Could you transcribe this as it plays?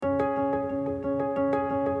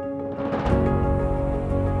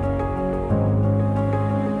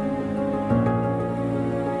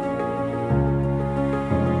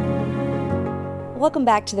Welcome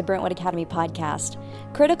back to the Brentwood Academy podcast.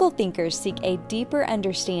 Critical thinkers seek a deeper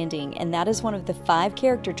understanding, and that is one of the 5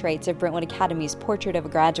 character traits of Brentwood Academy's Portrait of a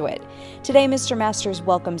Graduate. Today, Mr. Masters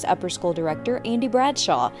welcomes Upper School Director Andy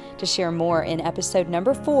Bradshaw to share more in episode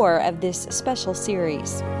number 4 of this special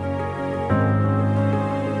series.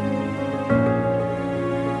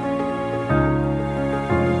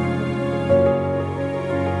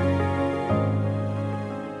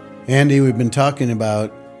 Andy, we've been talking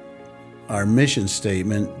about our mission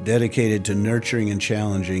statement dedicated to nurturing and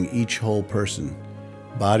challenging each whole person,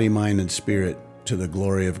 body, mind, and spirit, to the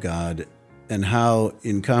glory of God, and how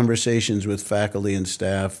in conversations with faculty and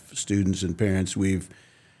staff, students and parents, we've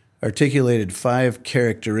articulated 5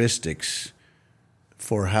 characteristics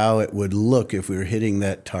for how it would look if we were hitting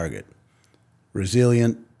that target.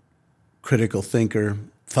 Resilient, critical thinker,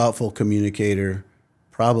 thoughtful communicator,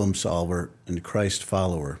 problem solver, and Christ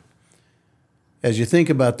follower. As you think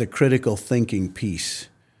about the critical thinking piece,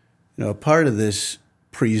 a part of this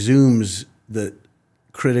presumes that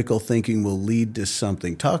critical thinking will lead to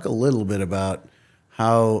something. Talk a little bit about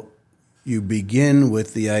how you begin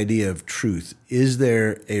with the idea of truth. Is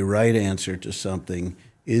there a right answer to something?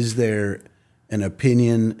 Is there an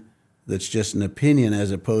opinion that's just an opinion as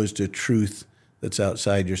opposed to truth that's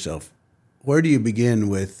outside yourself? Where do you begin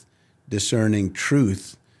with discerning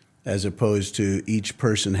truth as opposed to each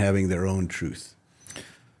person having their own truth?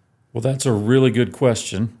 Well, that's a really good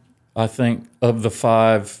question. I think of the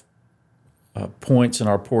 5 points in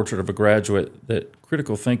our Portrait of a Graduate, that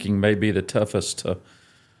critical thinking may be the toughest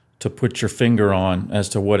to put your finger on as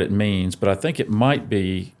to what it means, but I think it might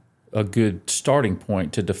be a good starting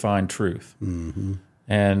point to define truth. Mm-hmm.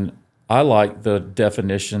 And I like the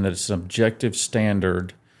definition that it's an objective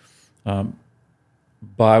standard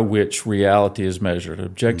by which reality is measured, an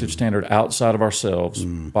objective standard outside of ourselves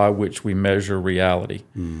by which we measure reality.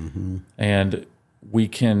 Mm-hmm. And we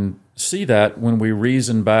can see that when we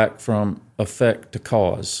reason back from effect to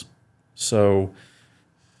cause. So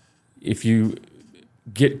if you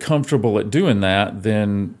get comfortable at doing that,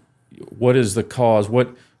 then what is the cause?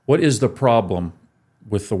 What is the problem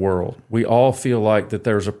with the world? We all feel like that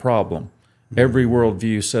there's a problem. Every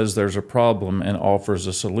worldview says there's a problem and offers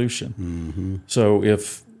a solution. Mm-hmm. So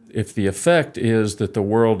if the effect is that the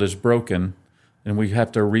world is broken, then we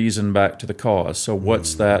have to reason back to the cause. So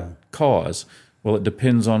what's that cause? Well, it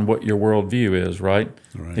depends on what your worldview is, right?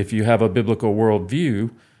 If you have a biblical worldview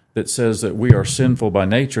that says that we are sinful by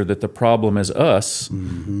nature, that the problem is us,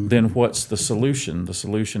 then what's the solution? The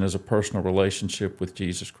solution is a personal relationship with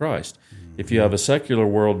Jesus Christ. If you have a secular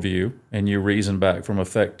worldview and you reason back from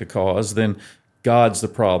effect to cause, then God's the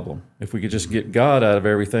problem. If we could just get God out of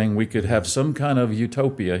everything, we could have some kind of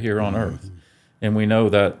utopia here on earth. And we know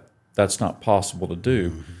that that's not possible to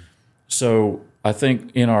do. So I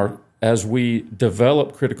think as we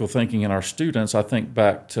develop critical thinking in our students, I think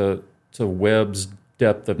back to Webb's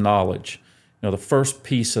depth of knowledge. The first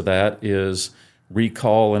piece of that is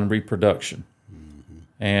recall and reproduction.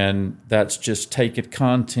 And that's just taking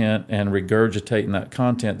content and regurgitating that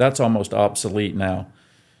content. That's almost obsolete now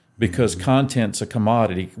because content's a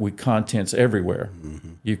commodity. Content's everywhere.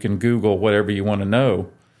 You can Google whatever you want to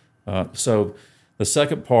know. So the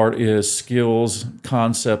second part is skills,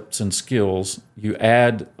 concepts, and skills. You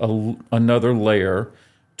add another layer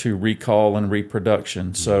to recall and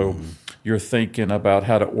reproduction. So you're thinking about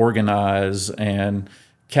how to organize and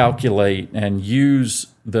calculate and use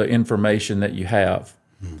the information that you have.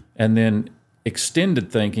 And then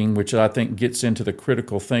extended thinking, which I think gets into the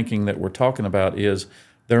critical thinking that we're talking about, is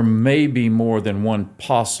there may be more than one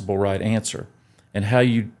possible right answer. And how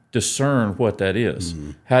you discern what that is.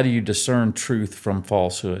 How do you discern truth from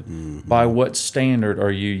falsehood? By what standard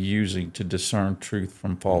are you using to discern truth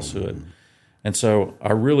from falsehood? And so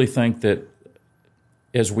I really think that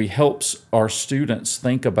as we help our students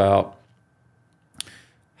think about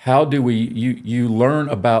how do you learn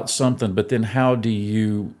about something, but then how do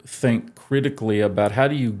you think critically about how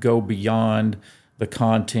do you go beyond the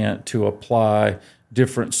content to apply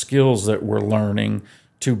different skills that we're learning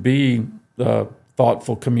to be a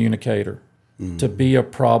thoughtful communicator, to be a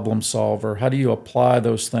problem solver? How do you apply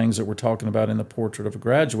those things that we're talking about in the Portrait of a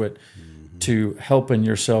Graduate to helping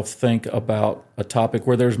yourself think about a topic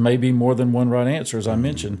where there's maybe more than one right answer, as I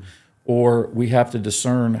mentioned, or we have to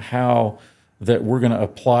discern how that we're going to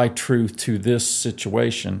apply truth to this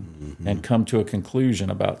situation and come to a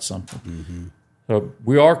conclusion about something. So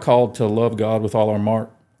we are called to love God with all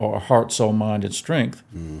our heart, soul, mind, and strength.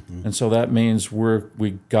 And so that means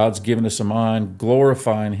God's given us a mind.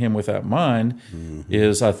 Glorifying Him with that mind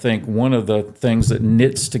is, I think, one of the things that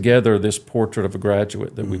knits together this Portrait of a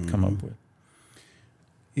Graduate that we've come up with.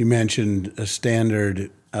 You mentioned a standard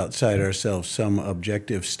outside ourselves, some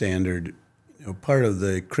objective standard. Part of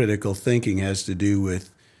the critical thinking has to do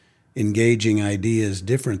with engaging ideas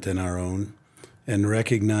different than our own and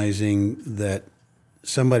recognizing that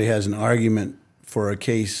somebody has an argument for a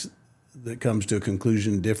case that comes to a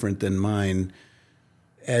conclusion different than mine.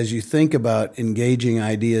 As you think about engaging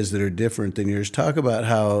ideas that are different than yours, talk about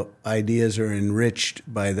how ideas are enriched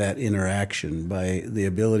by that interaction, by the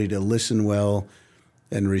ability to listen well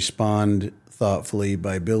and respond thoughtfully,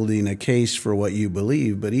 by building a case for what you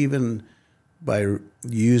believe, but even by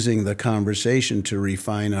using the conversation to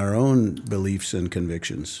refine our own beliefs and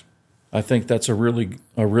convictions. I think that's a really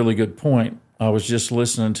good point. I was just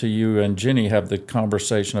listening to you and Jenny have the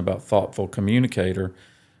conversation about thoughtful communicator,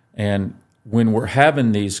 and when we're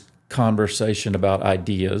having these conversation about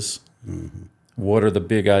ideas, what are the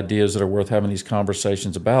big ideas that are worth having these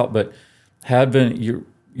conversations about? But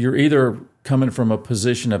you're either coming from a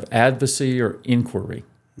position of advocacy or inquiry.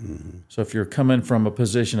 So if you're coming from a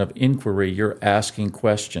position of inquiry, you're asking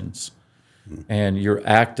questions, and you're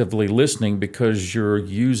actively listening because you're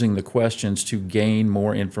using the questions to gain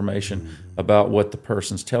more information about what the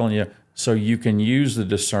person's telling you, so you can use the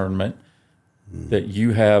discernment that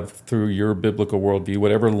you have through your biblical worldview,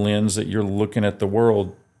 whatever lens that you're looking at the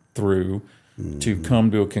world through, to come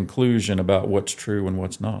to a conclusion about what's true and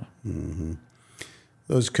what's not.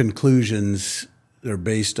 Those conclusions are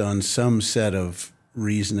based on some set of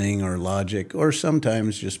reasoning or logic, or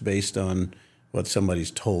sometimes just based on what somebody's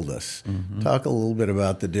told us. Talk a little bit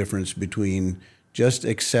about the difference between just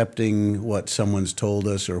accepting what someone's told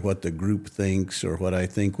us or what the group thinks or what I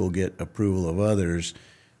think will get approval of others,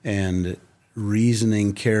 and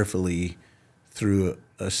reasoning carefully through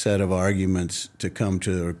a set of arguments to come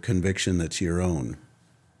to a conviction that's your own.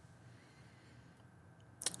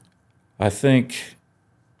 I think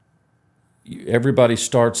everybody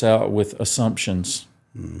starts out with assumptions,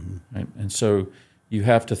 right? And so you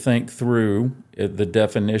have to think through the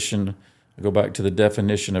definition. I go back to the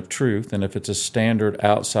definition of truth, and if it's a standard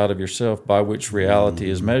outside of yourself by which reality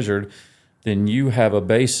is measured, then you have a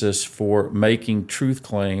basis for making truth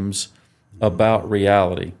claims about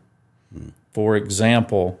reality. For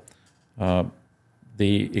example,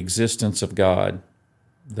 the existence of God.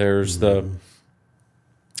 There's the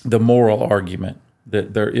moral argument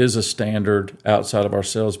that there is a standard outside of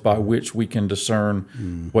ourselves by which we can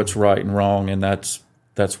discern what's right and wrong, and that's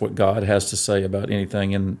what God has to say about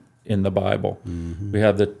anything in the Bible. We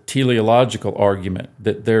have the teleological argument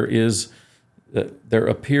that there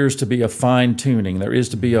appears to be a fine tuning. There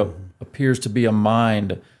appears to be a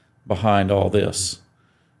mind behind all this,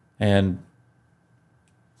 and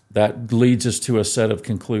that leads us to a set of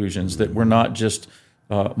conclusions that we're not just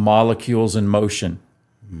molecules in motion.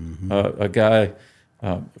 A guy,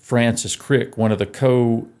 Francis Crick, one of the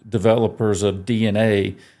co-developers of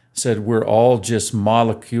DNA, said we're all just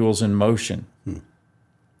molecules in motion.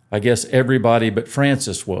 I guess everybody but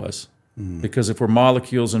Francis was, because if we're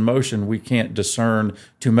molecules in motion, we can't discern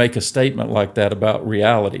to make a statement like that about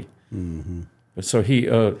reality. So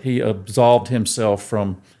he absolved himself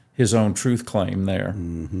from his own truth claim there,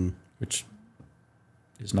 which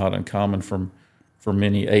is not uncommon for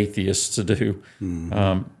many atheists to do.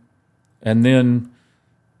 And then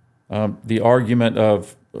the argument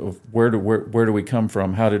of where do we come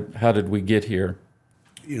from? How did we get here?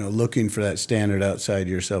 Looking for that standard outside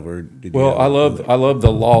yourself. Or I love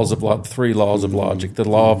the laws of three laws of logic. The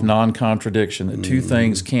law of non-contradiction, that two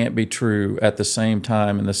things can't be true at the same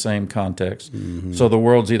time in the same context. So the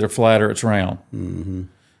world's either flat or it's round.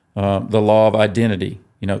 The law of identity.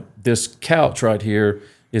 This couch right here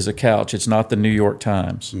is a couch. It's not the New York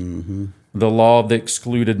Times. The law of the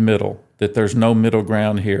excluded middle, that there's no middle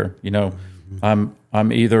ground here. I'm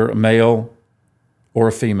either a male or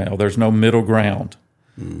a female. There's no middle ground.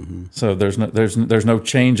 So there's no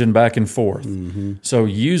changing back and forth. So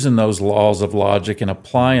using those laws of logic and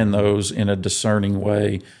applying those in a discerning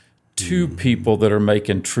way to people that are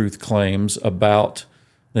making truth claims about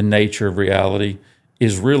the nature of reality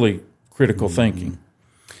is really critical thinking.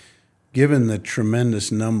 Given the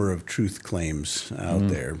tremendous number of truth claims out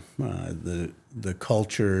there, the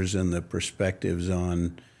cultures and the perspectives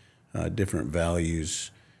on different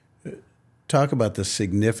values, talk about the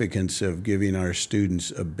significance of giving our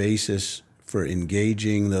students a basis for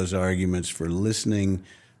engaging those arguments, for listening,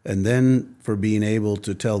 and then for being able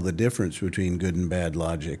to tell the difference between good and bad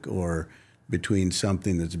logic, or between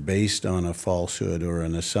something that's based on a falsehood or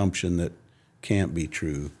an assumption that can't be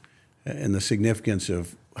true, and the significance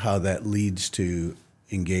of how that leads to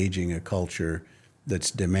engaging a culture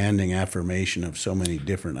that's demanding affirmation of so many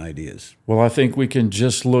different ideas. Well, I think we can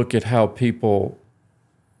just look at how people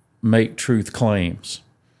make truth claims.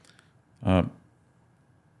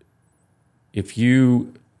 If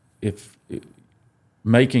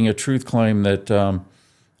making a truth claim that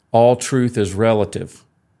all truth is relative,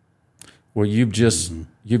 well, you've just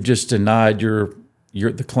denied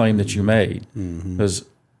the claim that you made, because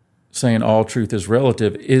saying all truth is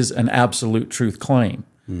relative is an absolute truth claim.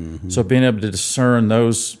 So being able to discern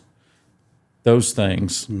those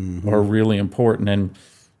things are really important, and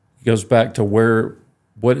it goes back to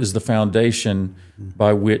what is the foundation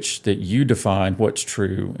by which that you define what's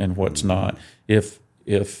true and what's not. If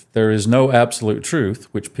there is no absolute truth,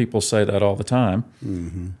 which people say that all the time,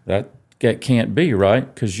 that can't be,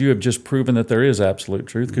 right? Because you have just proven that there is absolute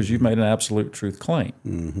truth, because you've made an absolute truth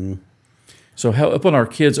claim. So helping our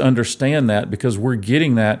kids understand that, because we're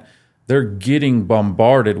getting that, they're getting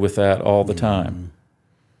bombarded with that all the time.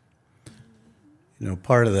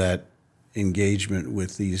 Part of that engagement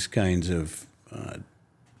with these kinds of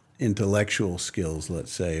intellectual skills,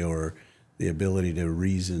 let's say, or the ability to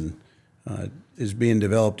reason, is being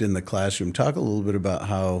developed in the classroom. Talk a little bit about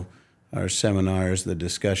how our seminars, the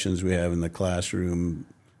discussions we have in the classroom,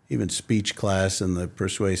 even speech class and the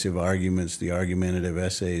persuasive arguments, the argumentative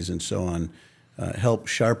essays, and so on, help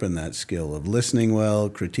sharpen that skill of listening well,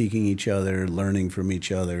 critiquing each other, learning from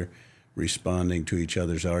each other, responding to each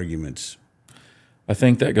other's arguments. I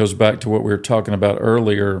think that goes back to what we were talking about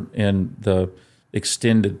earlier in the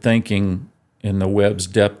extended thinking in the Webb's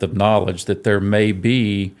depth of knowledge, that there may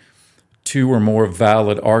be two or more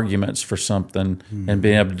valid arguments for something, and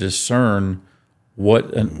being able to discern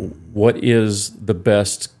what is the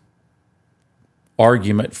best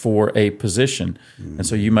argument for a position. And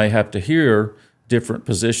so you may have to hear different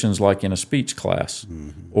positions, like in a speech class,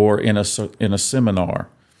 or in a seminar,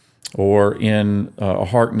 or in a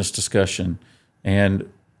Harkness discussion,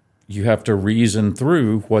 and you have to reason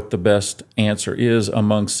through what the best answer is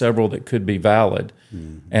among several that could be valid.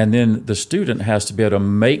 And then the student has to be able to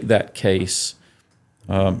make that case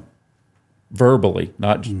verbally,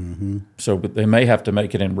 not so they may have to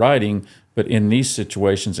make it in writing, but in these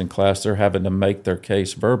situations in class, they're having to make their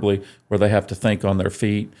case verbally, where they have to think on their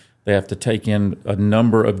feet. They have to take in a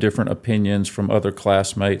number of different opinions from other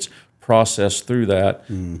classmates, process through that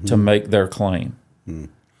to make their claim.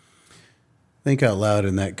 Think out loud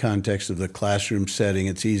in that context of the classroom setting.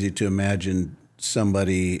 It's easy to imagine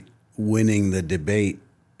somebody winning the debate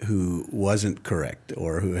who wasn't correct,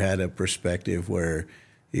 or who had a perspective where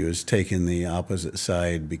he was taking the opposite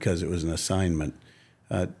side because it was an assignment.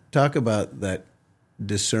 Talk about that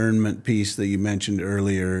discernment piece that you mentioned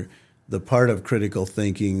earlier, the part of critical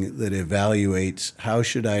thinking that evaluates how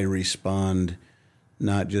should I respond,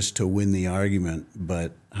 not just to win the argument,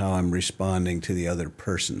 but how I'm responding to the other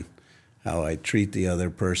person, how I treat the other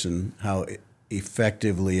person, how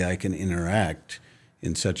effectively I can interact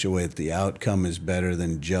in such a way that the outcome is better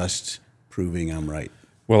than just proving I'm right.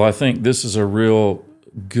 Well, I think this is a real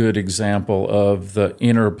good example of the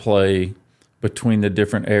interplay between the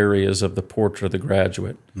different areas of the portrait of the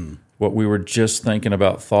graduate. What we were just thinking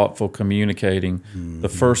about, thoughtful communicating, the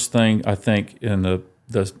first thing I think in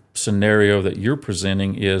the scenario that you're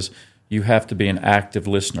presenting is you have to be an active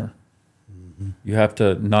listener. You have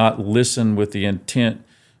to not listen with the intent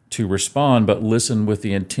to respond, but listen with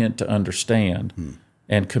the intent to understand,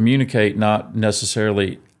 and communicate not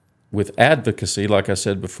necessarily with advocacy, like I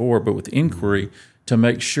said before, but with inquiry, to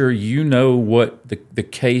make sure you know what the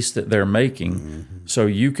case that they're making, so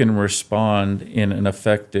you can respond in an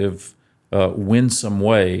effective, winsome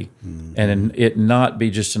way, and it not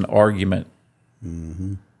be just an argument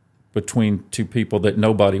between two people that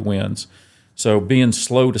nobody wins. So being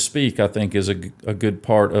slow to speak, I think, is a good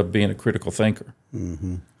part of being a critical thinker.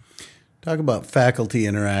 Talk about faculty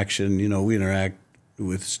interaction. We interact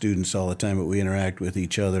with students all the time, but we interact with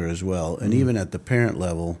each other as well. And even at the parent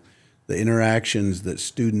level, the interactions that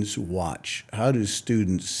students watch. How do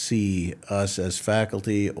students see us as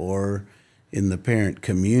faculty, or in the parent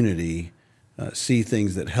community, see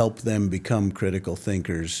things that help them become critical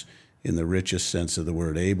thinkers in the richest sense of the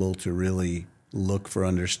word, able to really look for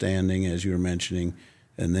understanding, as you were mentioning,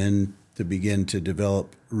 and then to begin to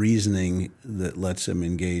develop reasoning that lets them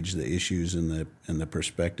engage the issues and the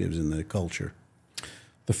perspectives and the culture?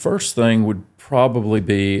 The first thing would probably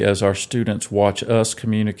be, as our students watch us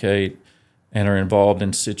communicate and are involved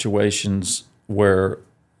in situations where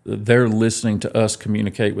they're listening to us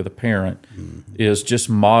communicate with a parent, is just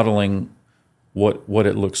modeling what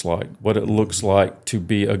it looks like to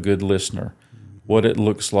be a good listener, what it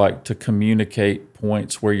looks like to communicate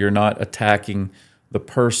points where you're not attacking the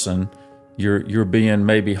person, you're being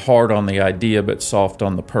maybe hard on the idea but soft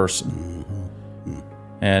on the person.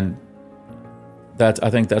 And I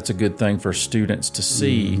think that's a good thing for students to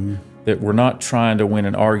see, that we're not trying to win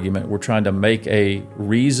an argument. We're trying to make a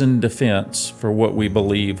reasoned defense for what we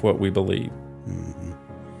believe. I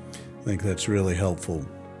think that's really helpful.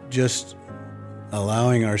 Just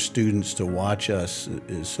allowing our students to watch us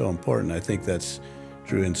is so important. I think that's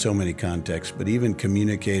true in so many contexts, but even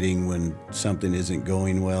communicating when something isn't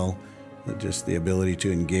going well, just the ability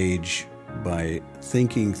to engage by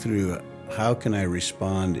thinking through how can I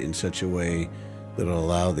respond in such a way that will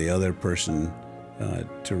allow the other person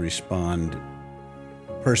to respond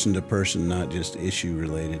person to person, not just issue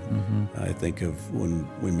related. I think of when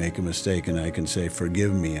we make a mistake and I can say,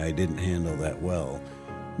 forgive me, I didn't handle that well.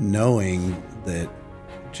 Knowing that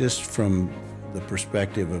just from the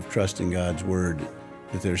perspective of trusting God's word,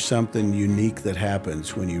 that there's something unique that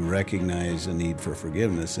happens when you recognize a need for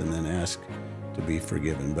forgiveness and then ask to be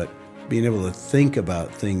forgiven. But being able to think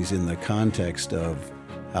about things in the context of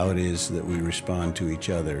how it is that we respond to each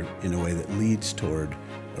other in a way that leads toward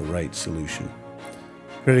a right solution.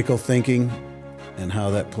 Critical thinking and how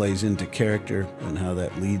that plays into character and how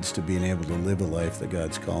that leads to being able to live a life that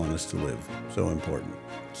God's calling us to live. So important.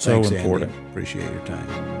 So Thanks, important. Andy. Appreciate your time.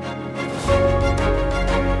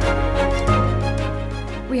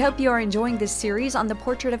 We hope you are enjoying this series on the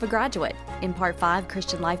Portrait of a Graduate. In Part 5,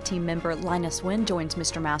 Christian Life Team member Linus Wynn joins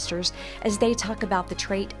Mr. Masters as they talk about the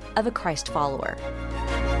trait of a Christ follower.